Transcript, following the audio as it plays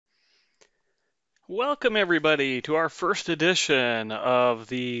Welcome everybody to our first edition of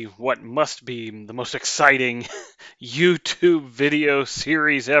the what must be the most exciting YouTube video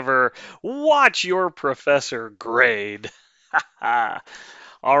series ever. Watch your professor grade.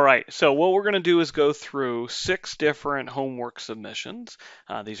 All right, so what we're going to do is go through 6 different homework submissions.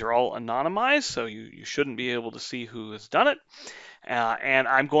 These are all anonymized, so you shouldn't be able to see who has done it. And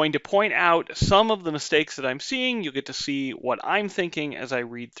I'm going to point out some of the mistakes that I'm seeing. You'll get to see what I'm thinking as I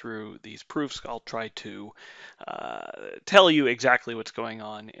read through these proofs. I'll try to tell you exactly what's going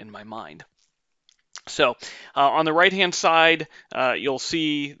on in my mind. So on the right-hand side, you'll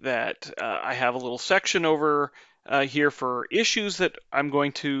see that I have a little section over here for issues that I'm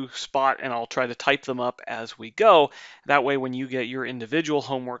going to spot, and I'll try to type them up as we go. That way, when you get your individual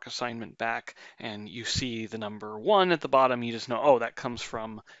homework assignment back and you see the number 1 at the bottom, you just know, oh, that comes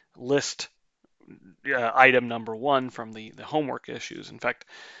from list item number 1 from the homework issues. In fact,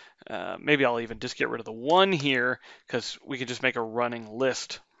 maybe I'll even just get rid of the 1 here because we could just make a running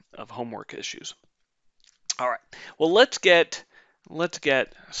list of homework issues. All right, well, let's get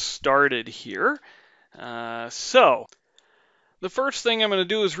started here. So the first thing I'm going to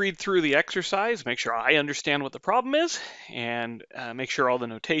do is read through the exercise, make sure I understand what the problem is, and make sure all the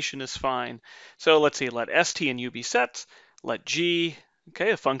notation is fine. So let's see, let st and u be sets, let g,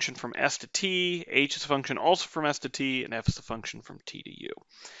 okay, a function from s to t, h is a function also from s to t, and f is a function from t to u.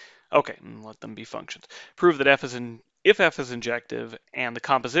 Okay, and let them be functions. Prove that if f is injective and the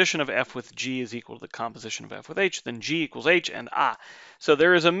composition of f with g is equal to the composition of f with h, then g equals h and So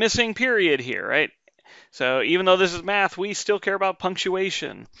there is a missing period here, right? So even though this is math, we still care about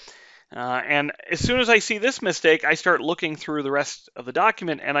punctuation. And as soon as I see this mistake, I start looking through the rest of the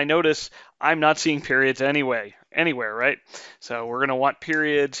document and I notice I'm not seeing periods anywhere, right? So we're going to want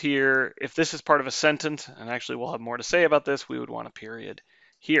periods here. If this is part of a sentence, and actually we'll have more to say about this, we would want a period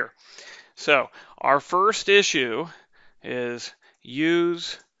here. So our first issue is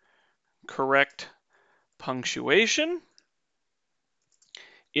use correct punctuation,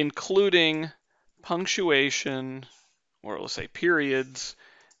 including punctuation, or let's say periods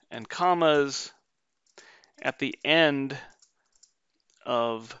and commas at the end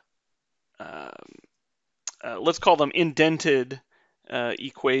of, let's call them indented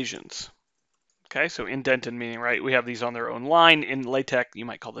equations. Okay, so indented meaning, right, we have these on their own line. In LaTeX, you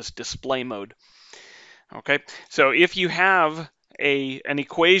might call this display mode. Okay, so if you have an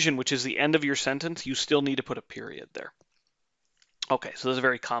equation which is the end of your sentence, you still need to put a period there. Okay, so this is a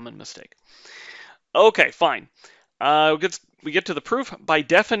very common mistake. Okay, fine. We get to the proof. By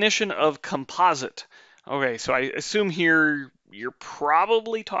definition of composite. Okay, so I assume here you're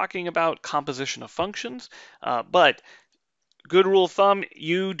probably talking about composition of functions, but good rule of thumb,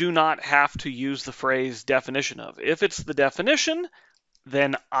 you do not have to use the phrase definition of. If it's the definition,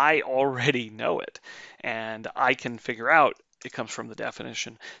 then I already know it, and I can figure out it comes from the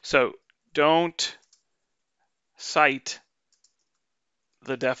definition. So don't cite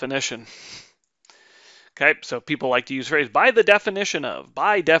the definition. Okay, so people like to use phrase by definition of,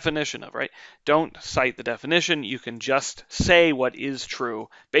 right? Don't cite the definition. You can just say what is true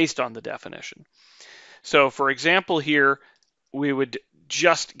based on the definition. So for example here, we would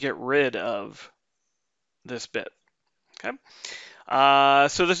just get rid of this bit. Okay.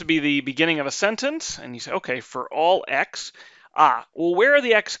 So this would be the beginning of a sentence, and you say, okay, for all x, well, where are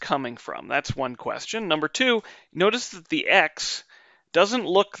the x coming from? That's one question. Number 2, notice that the x doesn't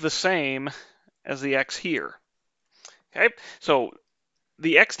look the same as the x here. Okay, so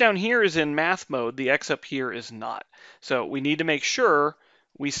the x down here is in math mode, the x up here is not. So we need to make sure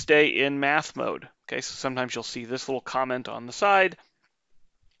we stay in math mode. Okay, so sometimes you'll see this little comment on the side.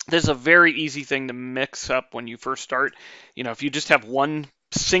 This is a very easy thing to mix up when you first start. You know, if you just have one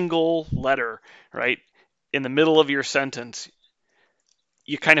single letter, right, in the middle of your sentence,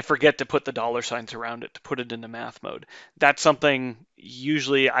 you kind of forget to put the dollar signs around it to put it into math mode. That's something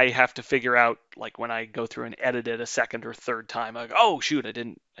usually I have to figure out, like when I go through and edit it a second or third time. I go, oh shoot, I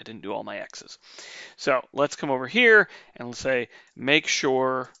didn't do all my X's. So let's come over here and let's say make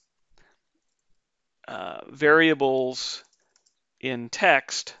sure variables in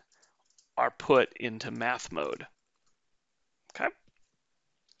text are put into math mode. Okay.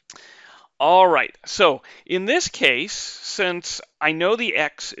 All right, so in this case, since I know the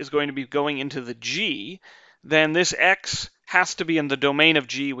x is going to be going into the g, then this x has to be in the domain of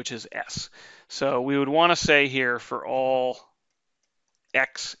g, which is s. So we would want to say here for all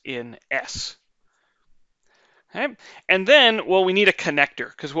x in s. Okay? And then, well, we need a connector,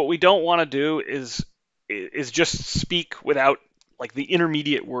 because what we don't want to do is just speak without like the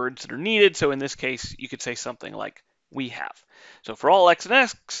intermediate words that are needed. So in this case, you could say something like we have. So for all x and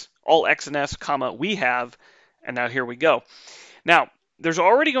x, all x and s, comma, we have, and now here we go. Now, there's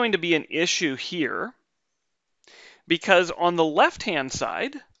already going to be an issue here because on the left-hand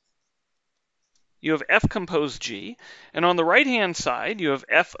side, you have f composed g, and on the right-hand side, you have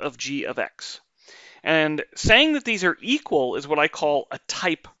f of g of x. And saying that these are equal is what I call a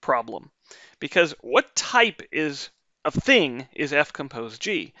type problem, because what type of thing is f composed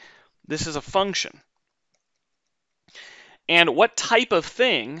g? This is a function. And what type of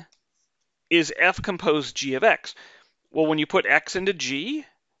thing is f composed g of x? Well, when you put x into g,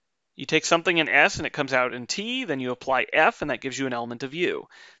 you take something in s and it comes out in t, then you apply f and that gives you an element of u.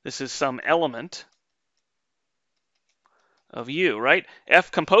 This is some element of u, right? F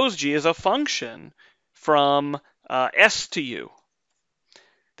composed g is a function from s to u.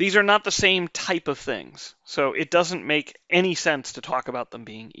 These are not the same type of things, so it doesn't make any sense to talk about them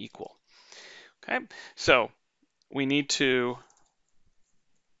being equal. Okay, so we need to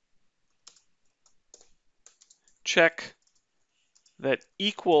check that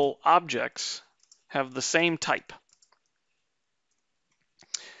equal objects have the same type.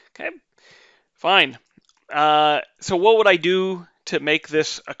 Okay, fine. So what would I do to make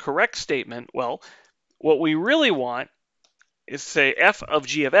this a correct statement? Well, what we really want is to say f of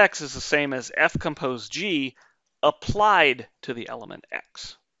g of x is the same as f composed g applied to the element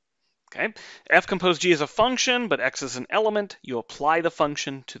x. Okay, f composed g is a function, but x is an element. You apply the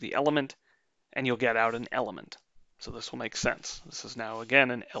function to the element, and you'll get out an element. So this will make sense. This is now,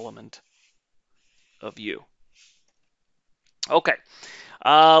 again, an element of u. Okay,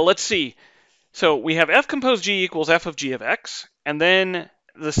 let's see. So we have f composed g equals f of g of x, and then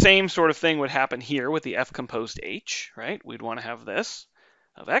the same sort of thing would happen here with the f composed h, right? We'd want to have this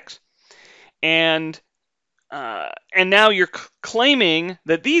of x. And now you're claiming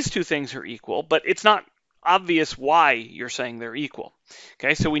that these two things are equal, but it's not obvious why you're saying they're equal.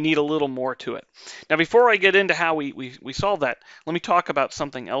 Okay, so we need a little more to it. Now, before I get into how we solve that, let me talk about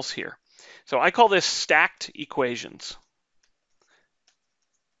something else here. So I call this stacked equations.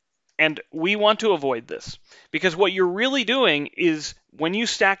 And we want to avoid this because what you're really doing is when you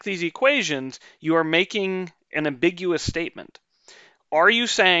stack these equations, you are making an ambiguous statement. Are you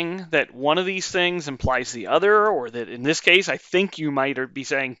saying that one of these things implies the other, or that in this case, I think you might be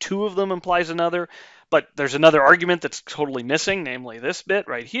saying two of them implies another, but there's another argument that's totally missing, namely this bit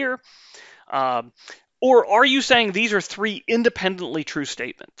right here? Or are you saying these are three independently true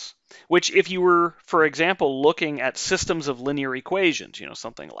statements? Which, if you were, for example, looking at systems of linear equations,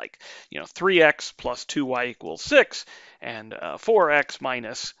 something like, 3x plus 2y equals 6, and 4x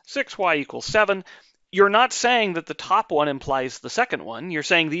minus 6y equals 7, you're not saying that the top one implies the second one. You're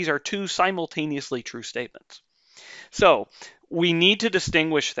saying these are two simultaneously true statements. So we need to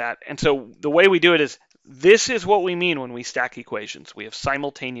distinguish that. And so the way we do it is, this is what we mean when we stack equations. We have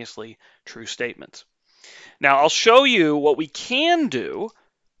simultaneously true statements. Now I'll show you what we can do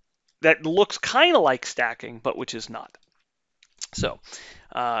that looks kind of like stacking, but which is not. So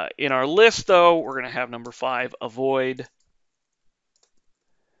in our list, though, we're going to have number 5, avoid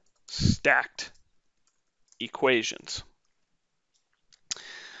stacked equations.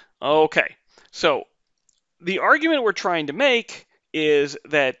 Okay, so the argument we're trying to make is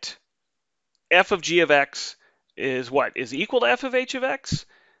that f of g of x is what? Is equal to f of h of x?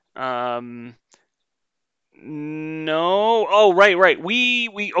 No. Oh, right.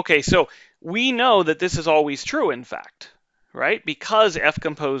 Okay, so we know that this is always true, in fact, right? Because f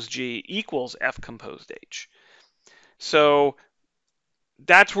composed g equals f composed h. So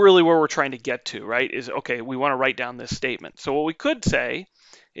that's really where we're trying to get to, right? Is, okay, we want to write down this statement. So what we could say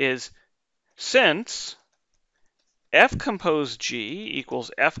is, since f composed g equals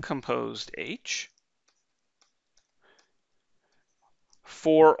f composed h,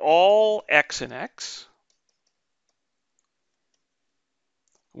 for all x in x,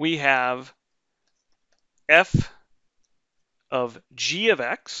 we have f of g of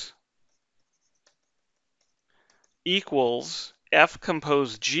x equals f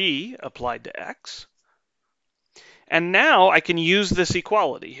composed g applied to x. And now I can use this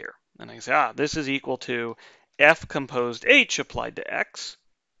equality here. And I can say, this is equal to f composed h applied to x,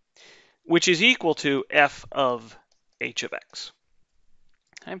 which is equal to f of h of x.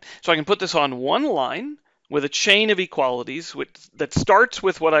 Okay? So I can put this on one line with a chain of equalities that starts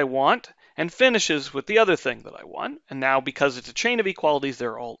with what I want and finishes with the other thing that I want. And now, because it's a chain of equalities,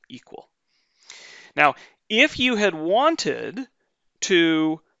 they're all equal. Now, if you had wanted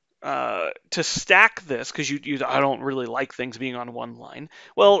to stack this, because I don't really like things being on one line,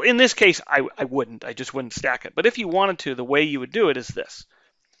 well, in this case, I wouldn't. I just wouldn't stack it. But if you wanted to, the way you would do it is this.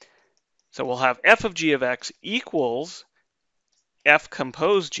 So we'll have f of g of x equals f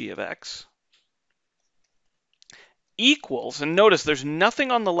compose g of x equals, and notice there's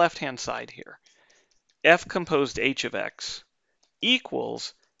nothing on the left-hand side here, f composed h of x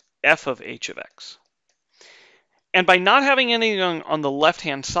equals f of h of x. And by not having anything on the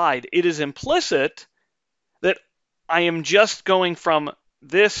left-hand side, it is implicit that I am just going from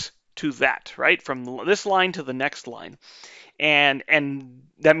this to that, right? From this line to the next line. And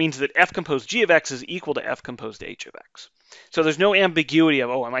that means that f composed g of x is equal to f composed h of x. So there's no ambiguity of,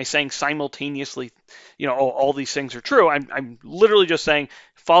 oh, am I saying simultaneously, oh, all these things are true? I'm literally just saying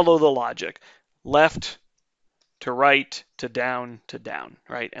follow the logic. Left to right to down,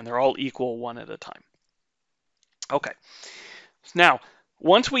 right? And they're all equal one at a time. Okay. Now,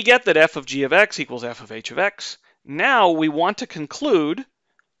 once we get that f of g of x equals f of h of x, now we want to conclude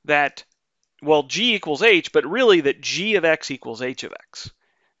that, well, g equals h, but really that g of x equals h of x.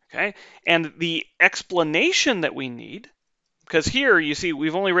 Okay? And the explanation that we need, because here you see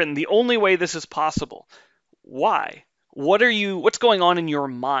we've only written the only way this is possible. Why? What's going on in your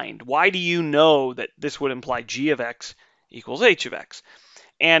mind? Why do you know that this would imply g of x equals h of x?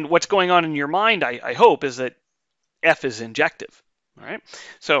 And what's going on in your mind, I hope, is that f is injective. All right.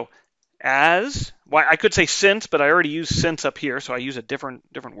 So I could say since, but I already used since up here, so I use a different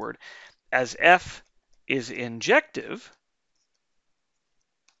word. As f is injective,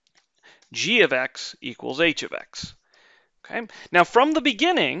 g of x equals h of x. Okay. Now from the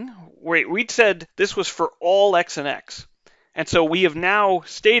beginning, we'd said this was for all x and x. And so we have now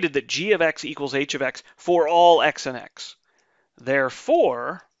stated that g of x equals h of x for all x and x.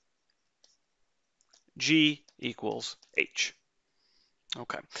 Therefore, g equals h.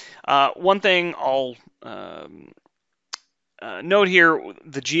 Okay. One thing I'll note here,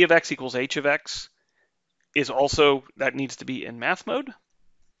 the g of x equals h of x is also, that needs to be in math mode.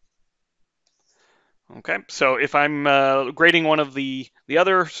 Okay, so if I'm grading one of the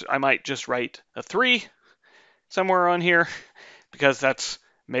others, I might just write a 3 somewhere on here, because that's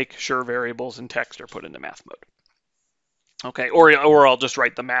make sure variables in text are put into math mode. Okay, or I'll just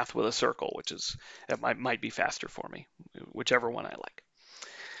write the math with a circle, that might be faster for me, whichever one I like.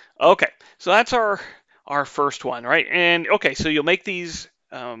 Okay, so that's our first one, right? And okay, so you'll make these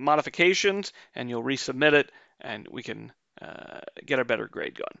modifications and you'll resubmit it, and we can get a better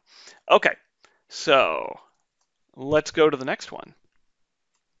grade going. Okay, so let's go to the next one.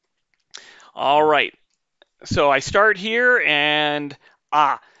 All right, so I start here, and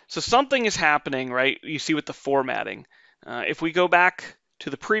so something is happening, right? You see with the formatting. If we go back to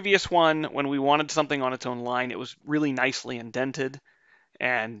the previous one, when we wanted something on its own line, it was really nicely indented.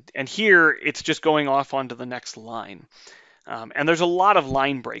 And here it's just going off onto the next line. And there's a lot of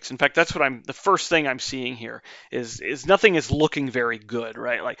line breaks. In fact, that's what the first thing I'm seeing here is nothing is looking very good,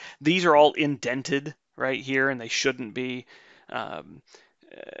 right? Like these are all indented right here, and they shouldn't be.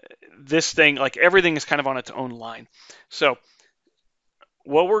 This thing, like everything is kind of on its own line. So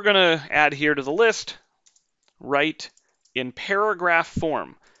what we're gonna add here to the list, write in paragraph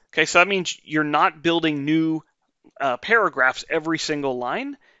form. Okay, so that means you're not building new paragraphs every single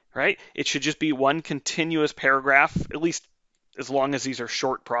line, right? It should just be one continuous paragraph, at least as long as these are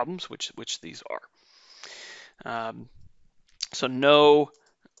short problems, which these are. So no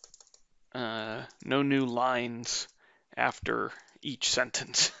new lines after each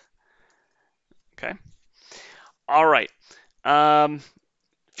sentence. Okay. All right.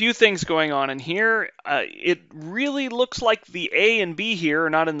 Few things going on in here. It really looks like the A and B here are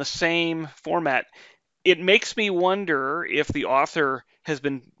not in the same format. It makes me wonder if the author has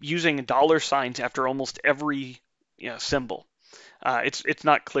been using dollar signs after almost every symbol. It's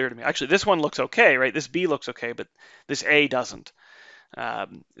not clear to me. Actually, this one looks okay, right? This B looks okay, but this A doesn't.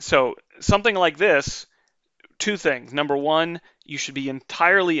 So something like this, two things. Number one, you should be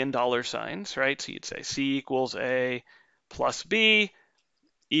entirely in dollar signs, right? So you'd say C equals A plus B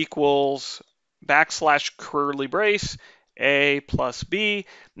equals backslash curly brace A plus B.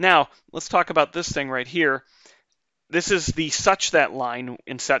 Now, let's talk about this thing right here. This is the such that line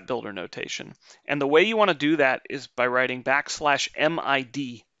in set builder notation. And the way you want to do that is by writing backslash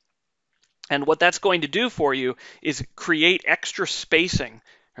MID. And what that's going to do for you is create extra spacing,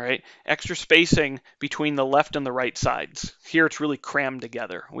 right? Extra spacing between the left and the right sides. Here it's really crammed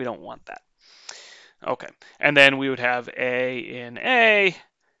together. We don't want that. Okay, and then we would have A in A,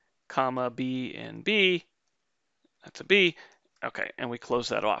 comma, B in B. That's a B. Okay, and we close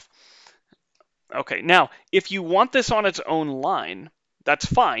that off. Okay, now, if you want this on its own line, that's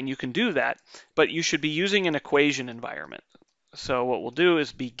fine, you can do that, but you should be using an equation environment. So what we'll do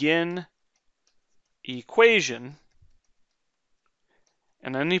is begin equation,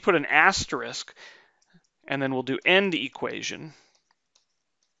 and then you put an asterisk, and then we'll do end equation.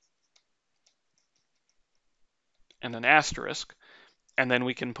 and an asterisk, and then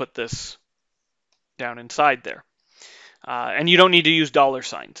we can put this down inside there. And you don't need to use dollar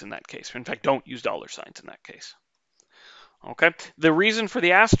signs in that case. In fact, don't use dollar signs in that case. Okay. The reason for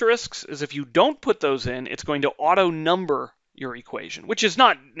the asterisks is if you don't put those in, it's going to auto number your equation, which is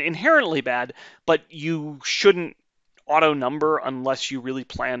not inherently bad, but you shouldn't auto number unless you really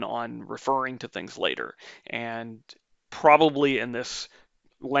plan on referring to things later. And probably in this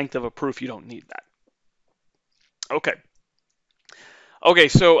length of a proof, you don't need that. Okay. Okay,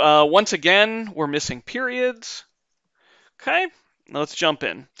 so once again, we're missing periods. Okay, now let's jump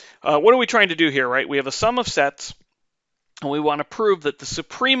in. What are we trying to do here, right? We have a sum of sets, and we want to prove that the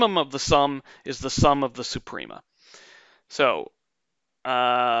supremum of the sum is the sum of the suprema. So,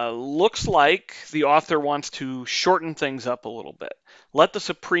 looks like the author wants to shorten things up a little bit. Let the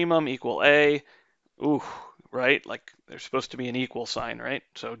supremum equal A. Ooh, right? Like there's supposed to be an equal sign, right?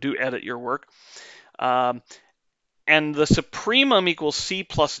 So do edit your work. And the supremum equals C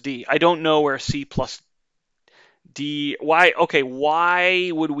plus D. I don't know where C plus D, why, okay,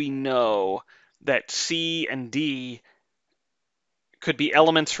 why would we know that C and D could be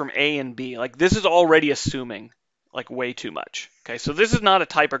elements from A and B? Like this is already assuming like way too much. Okay, so this is not a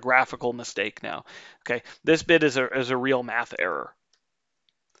typographical mistake now. Okay, this bit is a real math error.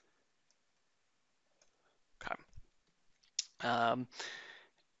 Okay.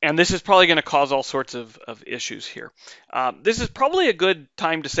 And this is probably going to cause all sorts of issues here. This is probably a good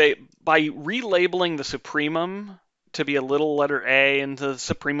time to say, by relabeling the supremum to be a little letter A and the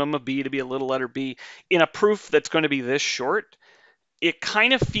supremum of B to be a little letter B, in a proof that's going to be this short, it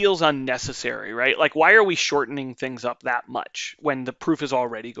kind of feels unnecessary, right? Like, why are we shortening things up that much when the proof is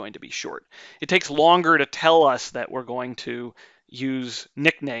already going to be short? It takes longer to tell us that we're going to use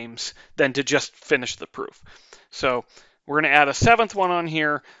nicknames than to just finish the proof. So we're going to add a seventh one on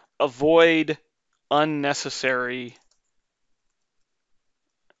here. Avoid unnecessary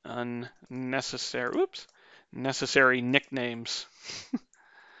nicknames.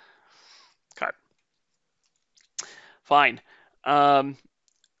 Okay. Fine.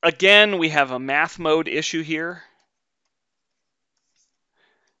 Again, we have a math mode issue here.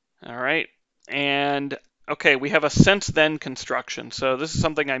 All right. And okay, we have a since then construction. So this is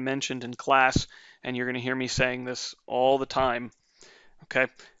something I mentioned in class, and you're going to hear me saying this all the time. Okay.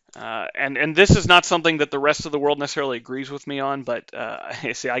 And this is not something that the rest of the world necessarily agrees with me on, but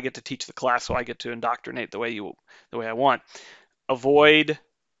see, I get to teach the class, so I get to indoctrinate the way I want. Avoid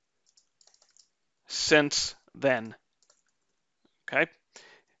since then. Okay.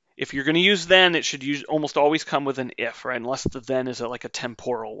 If you're going to use then, it should almost always come with an if, right? Unless the then is like a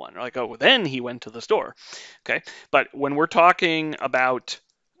temporal one, like, oh, well, then he went to the store. Okay. But when we're talking about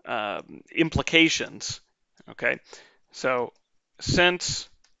implications, okay, so since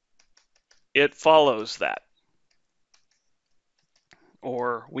it follows that,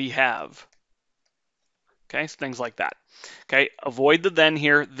 or we have, okay, so things like that. Okay, avoid the then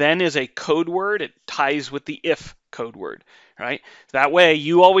here. Then is a code word. It ties with the if code word, right? That way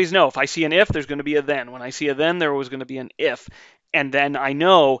you always know if I see an if, there's going to be a then. When I see a then, there was going to be an if. And then I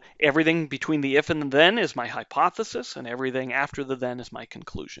know everything between the if and the then is my hypothesis, and everything after the then is my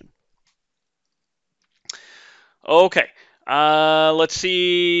conclusion. Okay, let's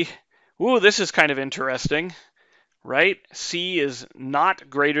see. Ooh, this is kind of interesting, right? C is not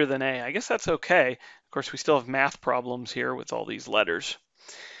greater than A. I guess that's okay. Of course, we still have math problems here with all these letters.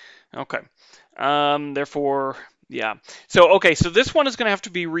 Okay. Therefore, yeah. So, okay, so this one is going to have to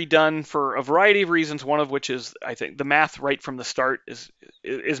be redone for a variety of reasons, one of which is, I think, the math right from the start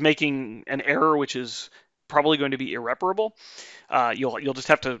is making an error, which is probably going to be irreparable. You'll just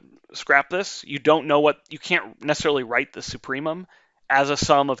have to scrap this. You can't necessarily write the supremum as a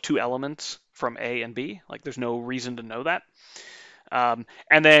sum of two elements from A and B. Like, there's no reason to know that. And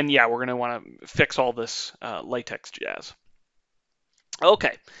then, yeah, we're going to want to fix all this latex jazz.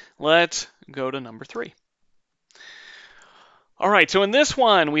 Okay, let's go to number 3. All right, so in this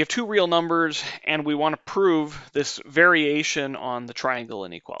one, we have two real numbers, and we want to prove this variation on the triangle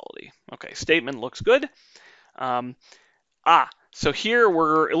inequality. Okay, statement looks good. So here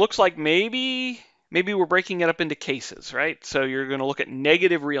it looks like maybe we're breaking it up into cases, right? So you're going to look at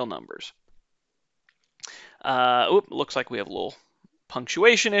negative real numbers. Looks like we have a little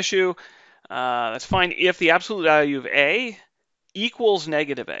punctuation issue. That's fine if the absolute value of A equals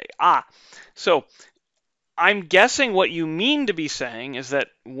negative A. So I'm guessing what you mean to be saying is that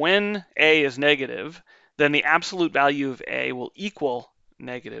when A is negative, then the absolute value of A will equal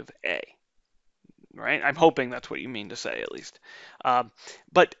negative A, right? I'm hoping that's what you mean to say, at least.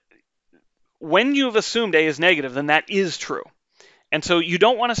 But when you've assumed A is negative, then that is true. And so you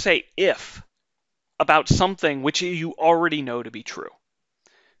don't want to say if about something which you already know to be true.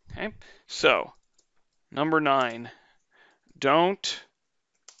 Okay, so number 9, don't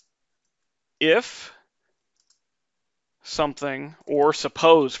if something, or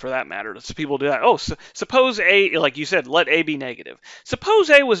suppose for that matter. People do that. Oh, suppose A, like you said, let A be negative. Suppose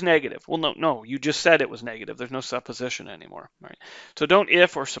A was negative. Well, no, you just said it was negative. There's no supposition anymore, right? So don't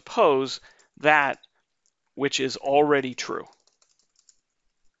if or suppose that which is already true.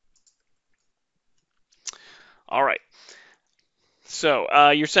 All right.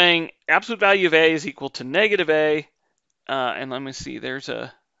 So you're saying absolute value of A is equal to negative A. And let me see, there's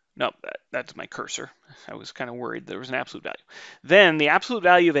a, no, that's my cursor. I was kind of worried there was an absolute value. Then the absolute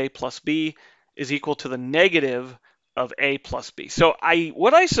value of A plus B is equal to the negative of A plus B. So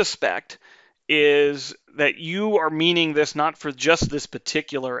what I suspect is that you are meaning this not for just this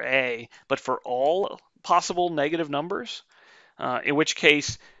particular A, but for all possible negative numbers, in which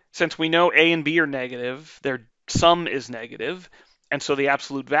case, since we know A and B are negative, their sum is negative, and so the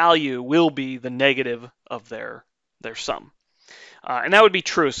absolute value will be the negative of their sum. And that would be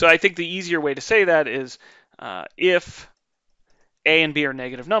true. So I think the easier way to say that is if A and B are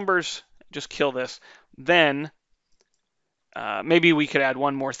negative numbers, just kill this, then maybe we could add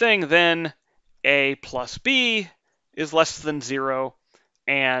one more thing, then A plus B is less than 0,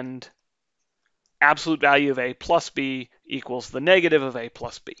 and absolute value of A plus B equals the negative of A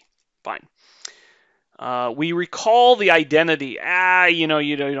plus B. Fine. We recall the identity. You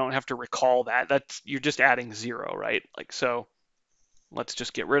don't have to recall that. You're just adding 0, right? Like so. Let's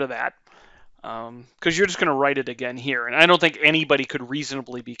just get rid of that because you're just going to write it again here. And I don't think anybody could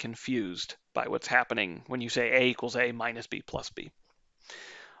reasonably be confused by what's happening when you say A equals A minus B plus B.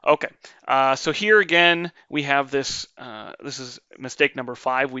 Okay, so here again, we have this. This is mistake number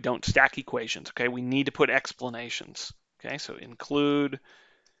 5. We don't stack equations. Okay, we need to put explanations. Okay, so include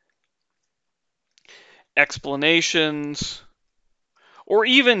explanations, or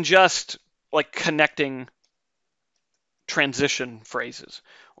even just like connecting transition phrases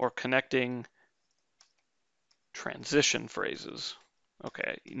or connecting transition phrases.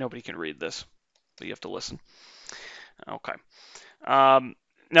 Okay, nobody can read this, but you have to listen. Okay.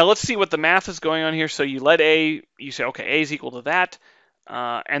 Now let's see what the math is going on here. So you let A, you say, okay, A is equal to that.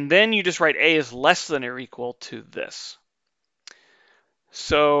 And then you just write A is less than or equal to this.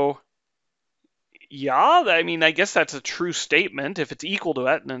 So yeah, I mean, I guess that's a true statement. If it's equal to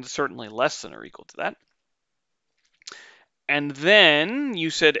that, then it's certainly less than or equal to that. And then you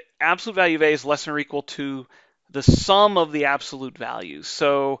said absolute value of A is less than or equal to the sum of the absolute values.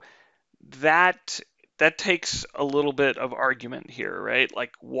 So that takes a little bit of argument here, right?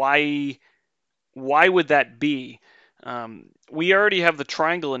 Like why would that be? We already have the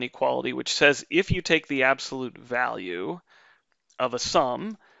triangle inequality, which says if you take the absolute value of a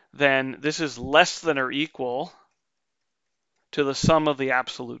sum, then this is less than or equal to the sum of the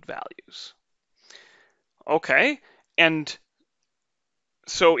absolute values. Okay, and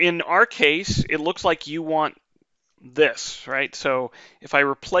so in our case, it looks like you want this, right? So if I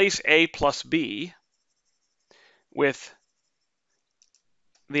replace A plus B with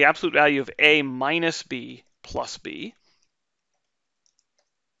the absolute value of A minus B plus B,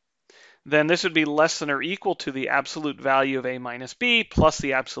 then this would be less than or equal to the absolute value of A minus B plus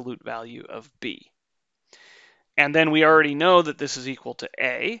the absolute value of B. And then we already know that this is equal to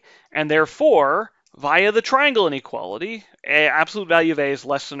A, and therefore, via the triangle inequality, absolute value of A is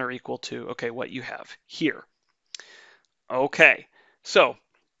less than or equal to, okay, what you have here. Okay, so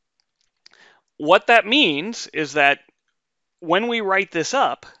what that means is that when we write this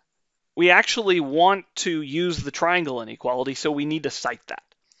up, we actually want to use the triangle inequality, so we need to cite that.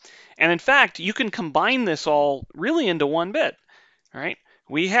 And in fact, you can combine this all really into one bit, right?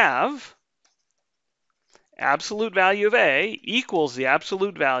 We have absolute value of A equals the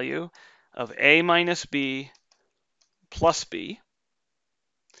absolute value of A minus B plus B.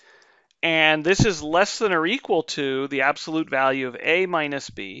 And this is less than or equal to the absolute value of A minus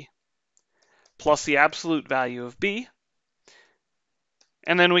B plus the absolute value of B.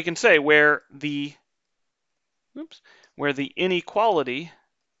 And then we can say where the inequality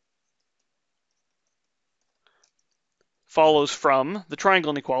follows from the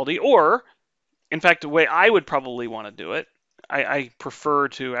triangle inequality, or in fact, the way I would probably want to do it, I prefer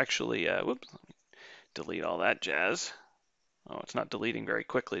to actually, delete all that jazz. Oh, it's not deleting very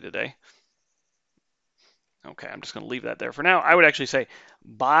quickly today. Okay, I'm just going to leave that there for now. I would actually say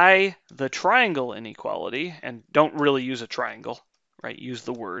by the triangle inequality, and don't really use a triangle, right? Use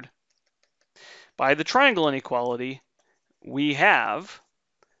the word. By the triangle inequality, we have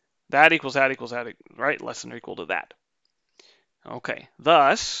that equals that equals that, right? Less than or equal to that. Okay,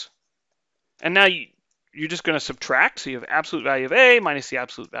 thus, And now you're just going to subtract. So you have absolute value of A minus the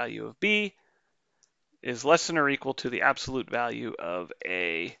absolute value of B is less than or equal to the absolute value of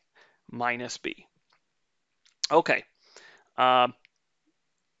A minus B. Okay.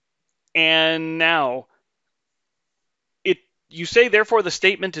 And now you say, therefore, the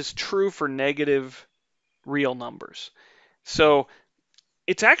statement is true for negative real numbers. So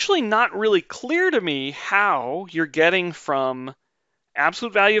it's actually not really clear to me how you're getting from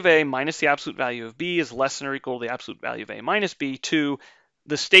absolute value of A minus the absolute value of B is less than or equal to the absolute value of A minus B to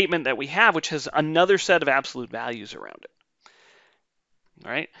the statement that we have, which has another set of absolute values around it.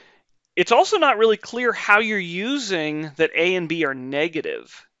 All right. It's also not really clear how you're using that A and B are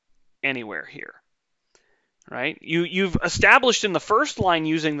negative anywhere here. Right? You've established in the first line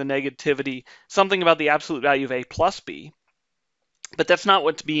using the negativity something about the absolute value of A plus B, but that's not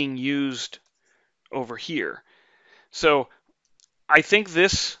what's being used over here. So I think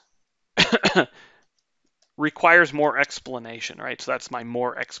this requires more explanation, right? So that's my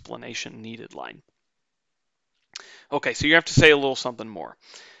more explanation needed line. Okay, so you have to say a little something more.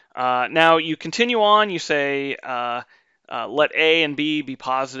 Now you continue on, you say let A and B be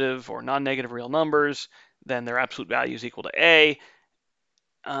positive or non-negative real numbers, then their absolute value is equal to A.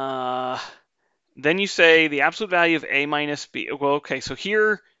 Then you say the absolute value of A minus B. Well, okay, so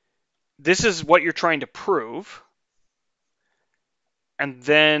here, this is what you're trying to prove. And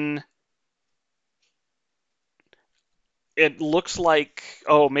then it looks like,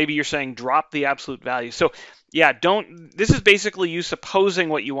 oh, maybe you're saying drop the absolute value. So yeah, this is basically you supposing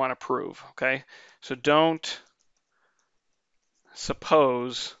what you want to prove, okay? So don't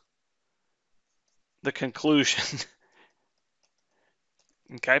suppose the conclusion.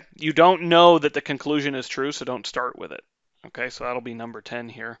 Okay, you don't know that the conclusion is true, so don't start with it. Okay, so that'll be number 10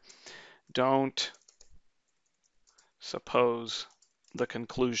 here. Don't suppose the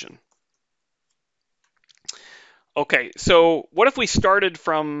conclusion. Okay, so what if we started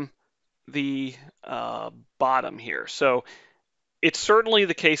from the bottom here? So it's certainly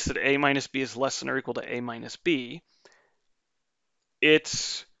the case that A minus B is less than or equal to A minus B.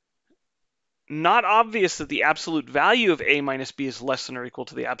 It's not obvious that the absolute value of A minus B is less than or equal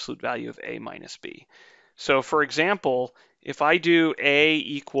to the absolute value of A minus B. So for example, if I do A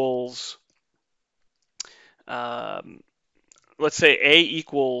equals, let's say A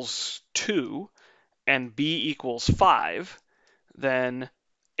equals 2 and B equals 5, then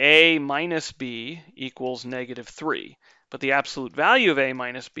A minus B equals negative 3. But the absolute value of A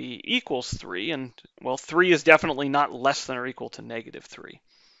minus B equals 3, and well, 3 is definitely not less than or equal to negative 3.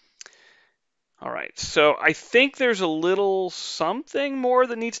 All right, so I think there's a little something more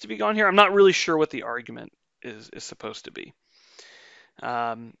that needs to be gone here. I'm not really sure what the argument is supposed to be.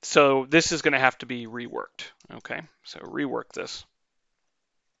 So this is going to have to be reworked. Okay, so rework this.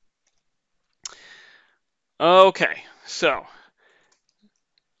 Okay, so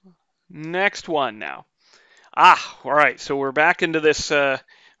next one now. All right, so we're back into this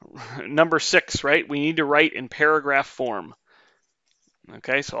number 6, right? We need to write in paragraph form.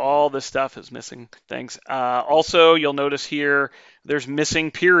 Okay, so all this stuff is missing things. Also, you'll notice here there's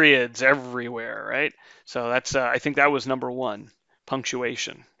missing periods everywhere, right? So that's I think that was number 1,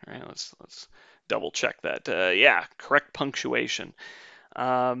 punctuation. All right, let's double check that. Yeah, correct punctuation.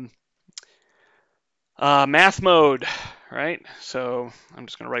 Math mode, right? So I'm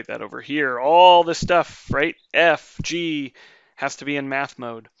just going to write that over here. All this stuff, right? F, G has to be in math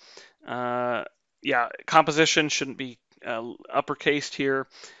mode. Yeah, composition shouldn't be uppercased here.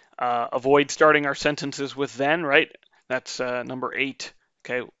 Avoid starting our sentences with then, right? That's number 8.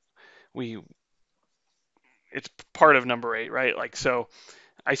 Okay, it's part of number 8, right? Like so,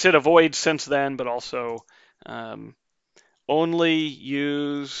 I said avoid since then, but also only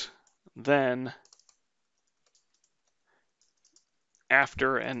use then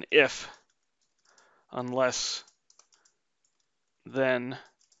after an if, unless then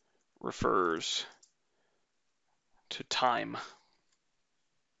refers to time.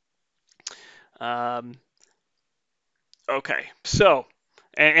 Okay, so,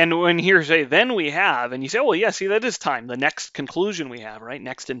 and when here say then we have, and you say, oh, well, yeah, see, that is time, the next conclusion we have, right?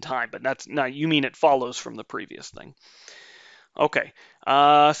 Next in time, but that's not, you mean it follows from the previous thing. Okay,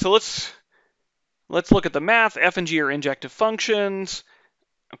 so let's look at the math. F and G are injective functions.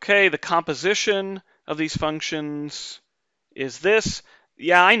 Okay, the composition of these functions is this.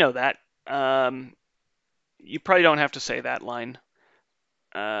 Yeah, I know that. You probably don't have to say that line.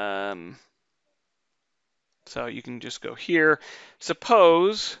 So you can just go here.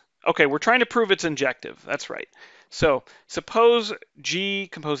 Suppose, okay, we're trying to prove it's injective. That's right. So suppose G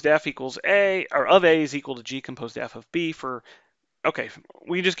composed F equals A, or of A is equal to G composed F of B for okay,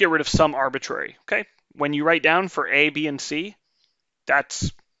 we just get rid of some arbitrary. Okay, when you write down for A, B, and C,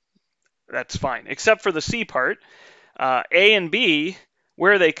 that's fine, except for the C part. A and B,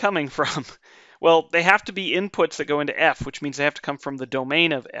 where are they coming from? Well, they have to be inputs that go into F, which means they have to come from the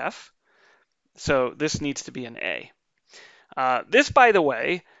domain of F. So this needs to be an A. This, by the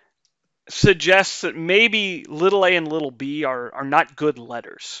way, suggests that maybe little a and little b are not good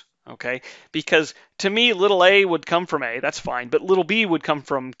letters. Okay, because to me, little a would come from A, that's fine, but little b would come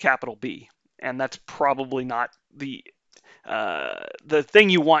from capital B, and that's probably not the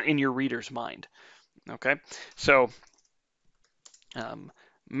thing you want in your reader's mind. Okay, so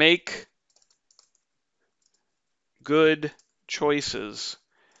make good choices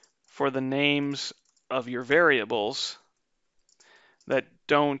for the names of your variables that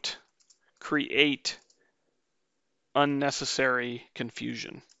don't create unnecessary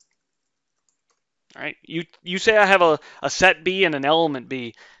confusion. All right, you say I have a set B and an element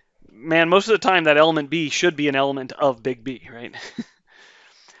B. Man, most of the time that element B should be an element of big B, right?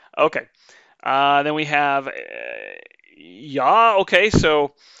 Okay, then we have, yeah, okay,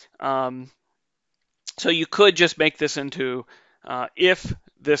 so so you could just make this into if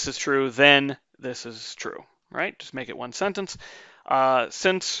this is true, then this is true, right? Just make it one sentence.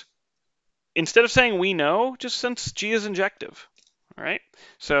 Since, instead of saying we know, just since G is injective, all right?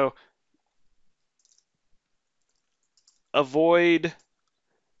 So avoid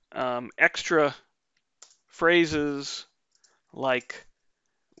extra phrases like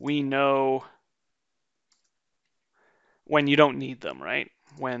we know when you don't need them, right?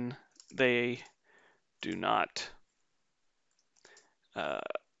 When they do not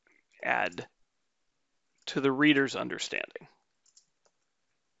add to the reader's understanding.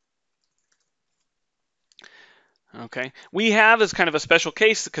 Okay, we have as kind of a special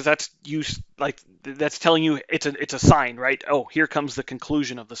case because that's used, like that's telling you it's a sign, right? Oh, here comes the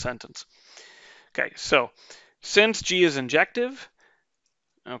conclusion of the sentence. Okay, so since G is injective,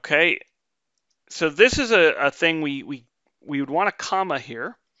 okay, so this is a thing we would want a comma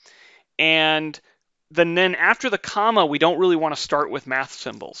here, and then after the comma, we don't really want to start with math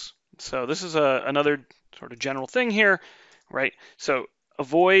symbols. So this is another sort of general thing here, right? So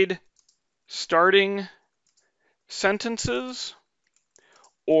avoid starting sentences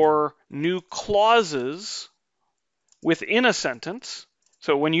or new clauses within a sentence.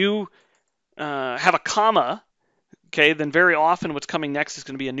 So when you have a comma, okay, then very often what's coming next is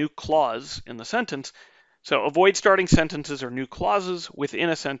going to be a new clause in the sentence. So avoid starting sentences or new clauses within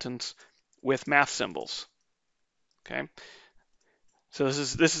a sentence with math symbols. Okay. So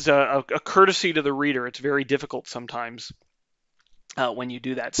this is a courtesy to the reader. It's very difficult sometimes when you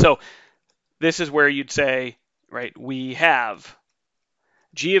do that. So this is where you'd say, right, we have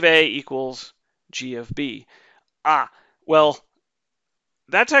G of A equals G of B. Well,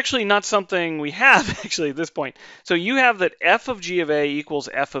 that's actually not something we have actually at this point. So you have that F of G of A equals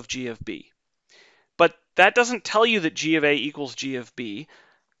F of G of B. But that doesn't tell you that G of A equals G of B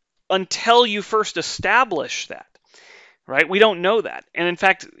until you first establish that, right? We don't know that. And in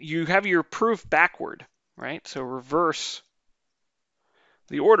fact, you have your proof backward, right? So reverse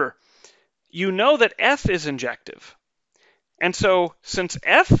the order. You know that F is injective. And so since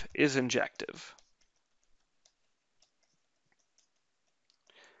F is injective,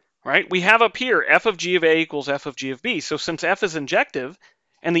 right, we have up here F of G of A equals F of G of B. So since F is injective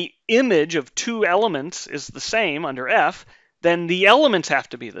and the image of two elements is the same under F, then the elements have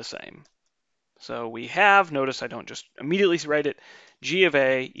to be the same. So we have, notice I don't just immediately write it, G of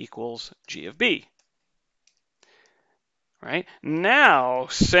A equals G of B. Right? Now,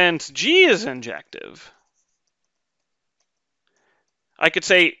 since G is injective, I could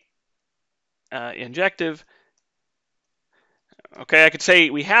say injective. Okay, I could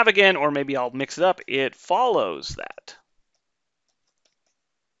say we have again, or maybe I'll mix it up. It follows that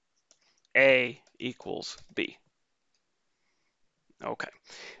A equals B. Okay.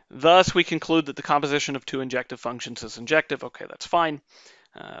 Thus, we conclude that the composition of two injective functions is injective. Okay, that's fine.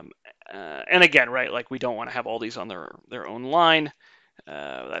 And again, right, like we don't want to have all these on their own line.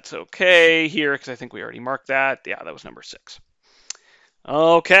 That's okay here because I think we already marked that. Yeah, that was number 6.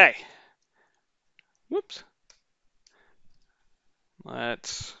 Okay. Whoops.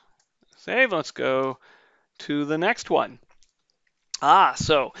 Let's save. Let's go to the next one.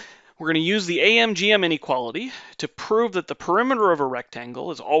 So we're going to use the AMGM inequality to prove that the perimeter of a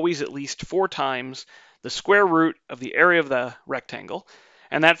rectangle is always at least 4 times the square root of the area of the rectangle,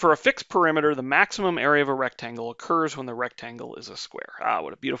 and that for a fixed perimeter, the maximum area of a rectangle occurs when the rectangle is a square.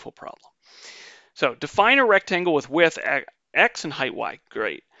 What a beautiful problem. So define a rectangle with width x and height y.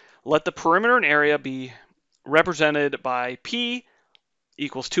 Great. Let the perimeter and area be represented by P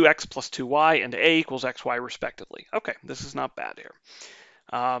equals 2x plus 2y, and a equals xy respectively. Okay, this is not bad here.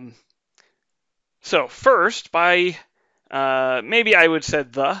 So first, by maybe I would say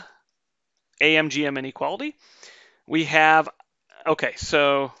the AMGM inequality, we have, okay,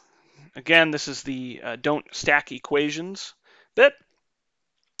 so again, this is the don't stack equations bit.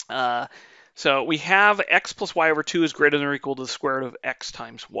 So we have x plus y over 2 is greater than or equal to the square root of x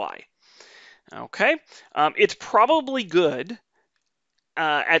times y. Okay, it's probably good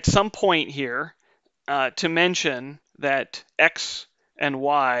at some point here to mention that x and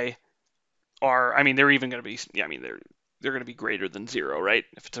y are, I mean, they're even going to be, yeah, I mean, they're going to be greater than 0, right?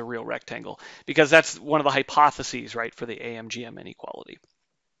 If it's a real rectangle, because that's one of the hypotheses, right, for the AMGM inequality.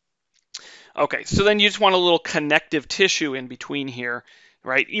 Okay, so then you just want a little connective tissue in between here,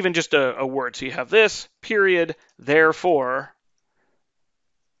 right? Even just a word. So you have this, period, therefore,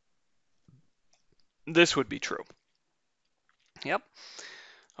 this would be true. Yep.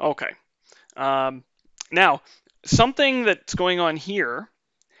 Okay. Now, something that's going on here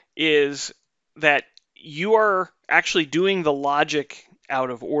is that you are actually doing the logic out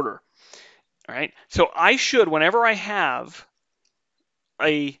of order. All right. So I should, whenever I have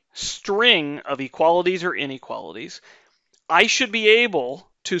a string of equalities or inequalities, I should be able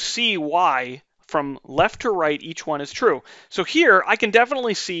to see why from left to right each one is true. So here I can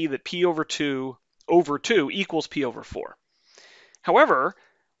definitely see that p over 2 equals p over 4. However,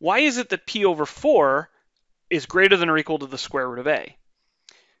 why is it that p over 4 is greater than or equal to the square root of a?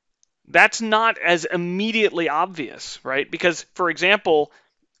 That's not as immediately obvious, right? Because, for example,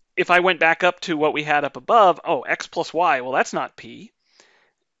 if I went back up to what we had up above, oh, x plus y, well, that's not p.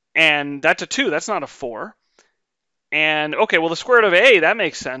 And that's a 2, that's not a 4. And, okay, well, the square root of a, that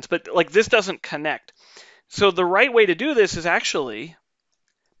makes sense, but like this doesn't connect. So the right way to do this is actually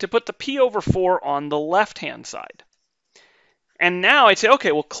to put the p over 4 on the left-hand side. And now I'd say,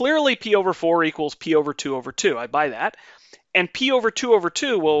 okay, well, clearly p over 4 equals p over 2 over 2. I buy that. And p over 2 over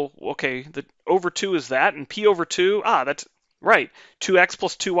 2, well, okay, the over 2 is that, and p over 2, that's right. 2x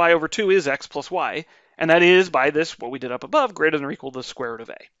plus 2y over 2 is x plus y, and that is, by this, what we did up above, greater than or equal to the square root of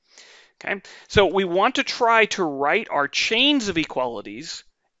a. Okay, so we want to try to write our chains of equalities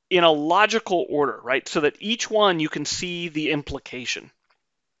in a logical order, right? So that each one you can see the implication.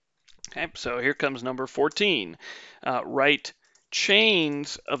 Okay, so here comes number 14. Write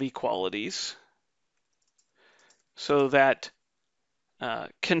chains of equalities so that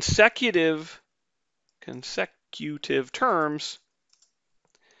consecutive terms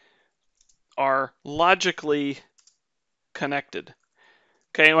are logically connected.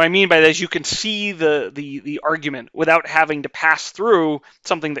 Okay, what I mean by that is you can see the argument without having to pass through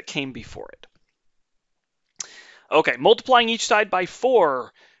something that came before it. Okay, multiplying each side by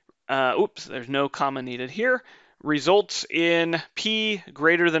 4, oops, there's no comma needed here, results in p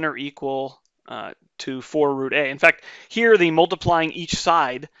greater than or equal to 4 root a. In fact, here the multiplying each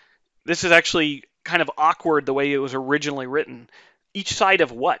side, this is actually kind of awkward the way it was originally written. Each side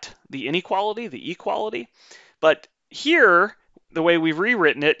of what? The inequality, the equality? But here, the way we've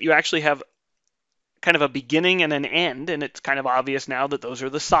rewritten it, you actually have kind of a beginning and an end, and it's kind of obvious now that those are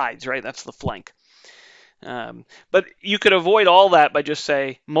the sides, right? That's the flank. But you could avoid all that by just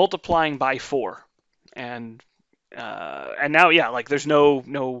say multiplying by 4, and now, yeah, like there's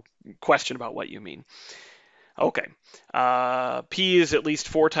no question about what you mean. Okay, p is at least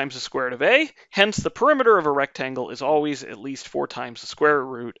 4 times the square root of a, hence the perimeter of a rectangle is always at least 4 times the square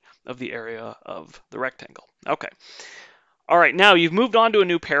root of the area of the rectangle. Okay. All right, now you've moved on to a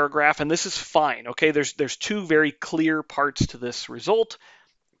new paragraph, and this is fine. Okay, there's 2 very clear parts to this result.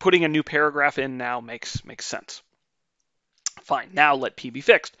 Putting a new paragraph in now makes sense. Fine, now let p be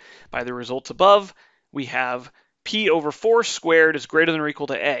fixed. By the results above, we have p over 4 squared is greater than or equal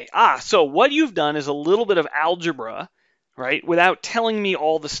to a. So what you've done is a little bit of algebra, right, without telling me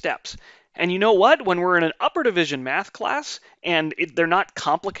all the steps. And you know what? When we're in an upper division math class and they're not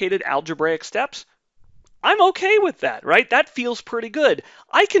complicated algebraic steps, I'm okay with that, right? That feels pretty good.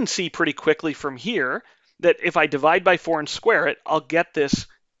 I can see pretty quickly from here that if I divide by 4 and square it, I'll get this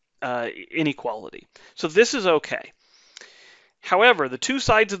inequality. So this is okay. However, the 2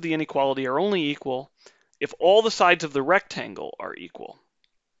 sides of the inequality are only equal if all the sides of the rectangle are equal.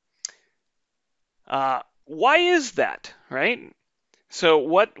 Why is that, right? So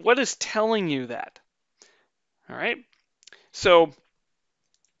what is telling you that? All right. So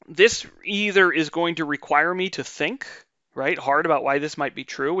this either is going to require me to think, right, hard about why this might be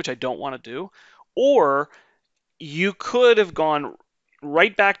true, which I don't want to do, or you could have gone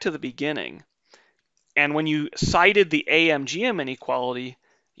right back to the beginning, and when you cited the AMGM inequality,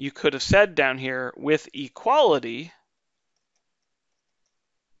 you could have said down here, with equality,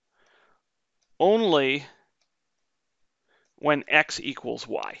 only when x equals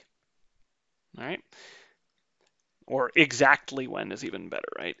y. All right? Or exactly when is even better,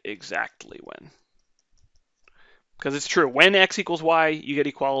 right? Exactly when. Because it's true, when x equals y, you get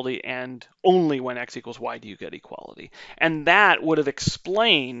equality, and only when x equals y do you get equality. And that would have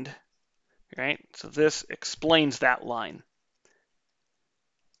explained, right? So this explains that line.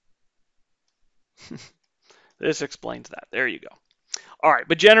 This explains that. There you go. All right,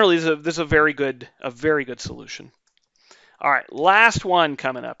 but generally this is a very good solution. All right, last one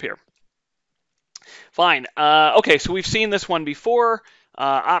coming up here. Fine. Okay, so we've seen this one before.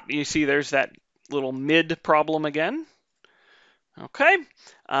 You see there's that little mid problem again. Okay.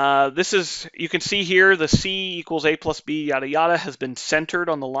 This is, you can see here, the C equals A plus B yada yada has been centered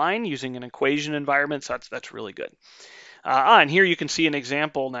on the line using an equation environment, so that's really good. And here you can see an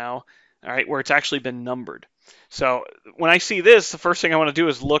example now, all right, where it's actually been numbered. So when I see this, the first thing I want to do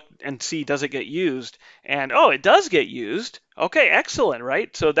is look and see, does it get used? And oh, it does get used. Okay, excellent,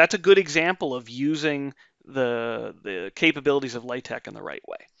 right? So that's a good example of using the capabilities of LaTeX in the right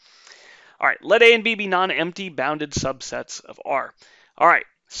way. All right, let A and B be non-empty bounded subsets of R. All right,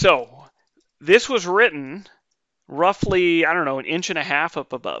 so this was written roughly, I don't know, 1.5 inches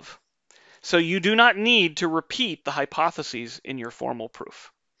up above. So you do not need to repeat the hypotheses in your formal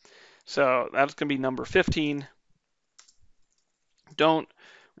proof. So that's going to be number 15. Don't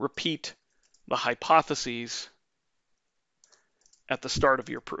repeat the hypotheses at the start of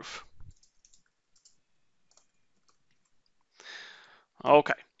your proof.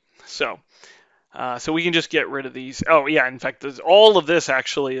 Okay, so we can just get rid of these. Oh yeah, in fact, all of this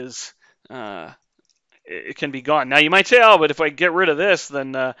actually is, it can be gone. Now you might say, oh, but if I get rid of this,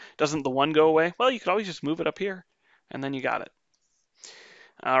 then doesn't the one go away? Well, you could always just move it up here, and then you got it.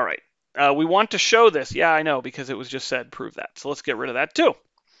 All right. We want to show this. Yeah, I know, because it was just said prove that. So let's get rid of that too.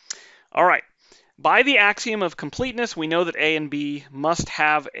 All right. By the axiom of completeness, we know that A and B must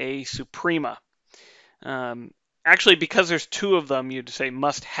have a suprema. Actually, because there's two of them, you'd say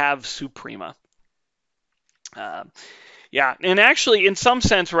must have suprema. Yeah, and actually, in some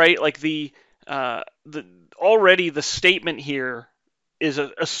sense, right, like already the statement here is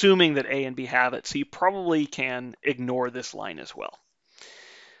assuming that A and B have it, so you probably can ignore this line as well.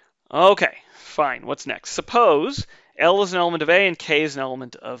 Okay, fine. What's next? Suppose L is an element of A and K is an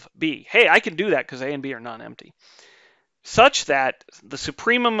element of B. Hey, I can do that because A and B are non-empty. Such that the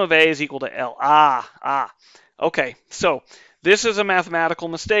supremum of A is equal to L. Okay, so this is a mathematical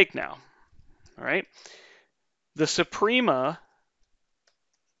mistake now. All right. The suprema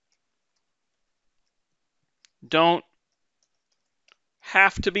don't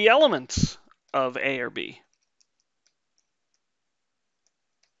have to be elements of A or B.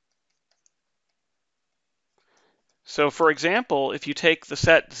 So for example, if you take the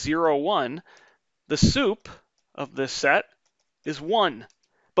set 0, 1, the sup of this set is 1,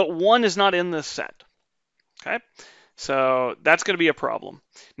 but 1 is not in this set. Okay, so that's going to be a problem.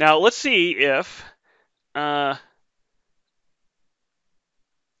 Now let's see if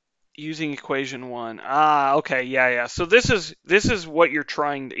using equation 1. Okay, yeah. So this is what you're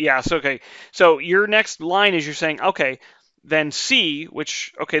trying to, yeah. So okay, so your next line is you're saying, okay, then C,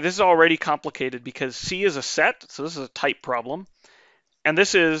 which, okay, this is already complicated because C is a set, so this is a type problem, and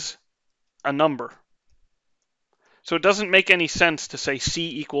this is a number. So it doesn't make any sense to say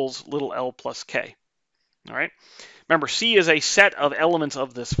C equals little l plus k. All right. Remember, C is a set of elements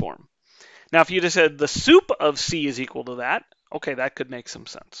of this form. Now, if you just said the sup of C is equal to that, okay, that could make some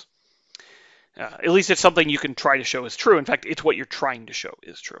sense. At least it's something you can try to show is true. In fact, it's what you're trying to show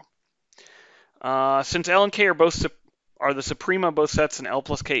is true. Since L and K are the suprema of both sets, and L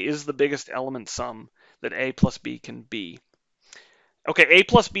plus K is the biggest element sum that A plus B can be. Okay, A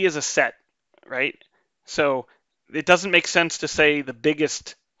plus B is a set, right? So it doesn't make sense to say the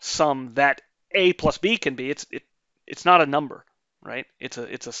biggest sum that A plus B can be. It's not a number, right? It's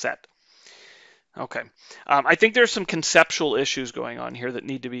a set. Okay. I think there's some conceptual issues going on here that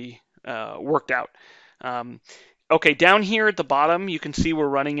need to be worked out. Okay, down here at the bottom, you can see we're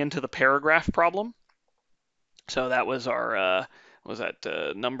running into the paragraph problem. So that was our,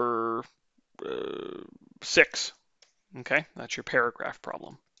 number 6. Okay, that's your paragraph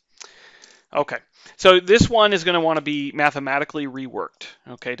problem. Okay, so this one is going to want to be mathematically reworked,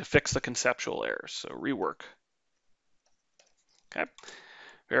 okay, to fix the conceptual errors. So rework. Okay,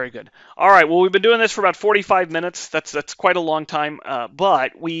 very good. All right, well, we've been doing this for about 45 minutes. That's quite a long time,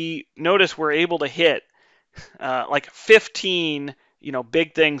 but we notice we're able to hit like 15,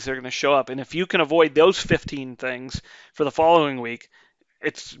 big things that are going to show up. And if you can avoid those 15 things for the following week,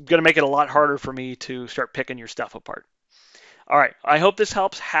 it's going to make it a lot harder for me to start picking your stuff apart. All right. I hope this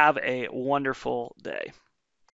helps. Have a wonderful day.